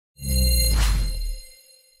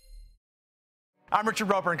I'm Richard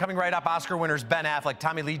Roeper, and coming right up, Oscar winners Ben Affleck,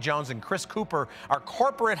 Tommy Lee Jones, and Chris Cooper are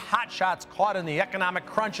corporate hotshots caught in the economic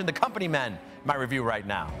crunch in The Company Men. My review right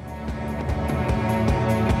now.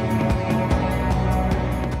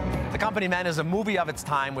 The Company Men is a movie of its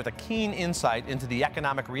time with a keen insight into the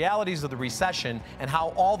economic realities of the recession and how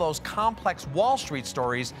all those complex Wall Street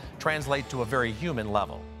stories translate to a very human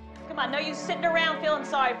level. Come on, no use sitting around feeling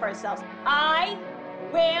sorry for ourselves. I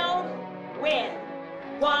will win.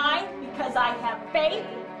 Why? Because I have faith,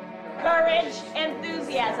 courage,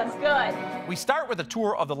 enthusiasm. Good. We start with a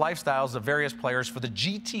tour of the lifestyles of various players for the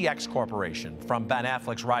GTX Corporation, from Ben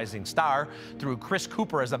Affleck's rising star, through Chris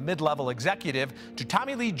Cooper as a mid-level executive, to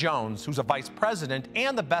Tommy Lee Jones, who's a vice president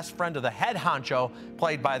and the best friend of the head honcho,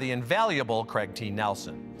 played by the invaluable Craig T.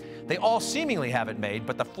 Nelson. They all seemingly have it made,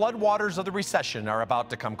 but the floodwaters of the recession are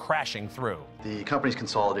about to come crashing through. The company's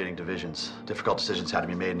consolidating divisions. Difficult decisions had to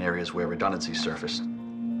be made in areas where redundancies surfaced.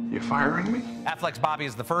 You firing me? Affleck's Bobby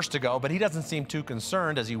is the first to go, but he doesn't seem too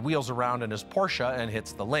concerned as he wheels around in his Porsche and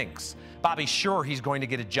hits the links. Bobby's sure he's going to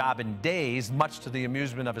get a job in days, much to the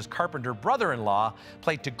amusement of his carpenter brother-in-law,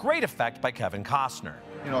 played to great effect by Kevin Costner.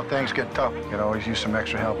 You know, things get tough. You could always use some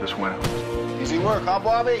extra help this winter. Easy work, huh,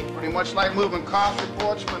 Bobby? Pretty much like moving cost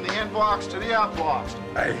reports from the inbox to the outbox.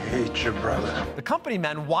 I hate you, brother. The Company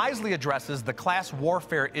Men wisely addresses the class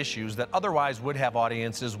warfare issues that otherwise would have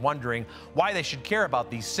audiences wondering why they should care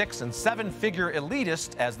about these 6- and 7-figure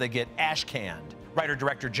elitists as they get ash-canned.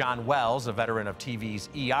 Writer-director John Wells, a veteran of TV's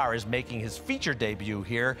ER, is making his feature debut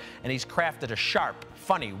here, and he's crafted a sharp,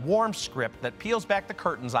 funny, warm script that peels back the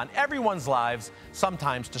curtains on everyone's lives,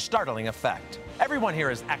 sometimes to startling effect. Everyone here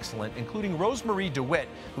is excellent, including Rosemarie DeWitt,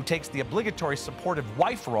 who takes the obligatory supportive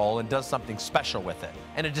wife role and does something special with it.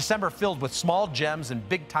 In a December filled with small gems and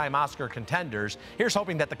big-time Oscar contenders, here's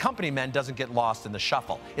hoping that The Company Men doesn't get lost in the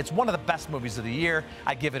shuffle. It's one of the best movies of the year.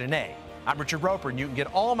 I give it an A. I'm Richard Roeper, and you can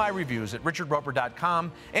get all my reviews at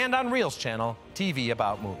richardroeper.com and on Reel's channel, TV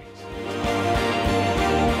About Movies.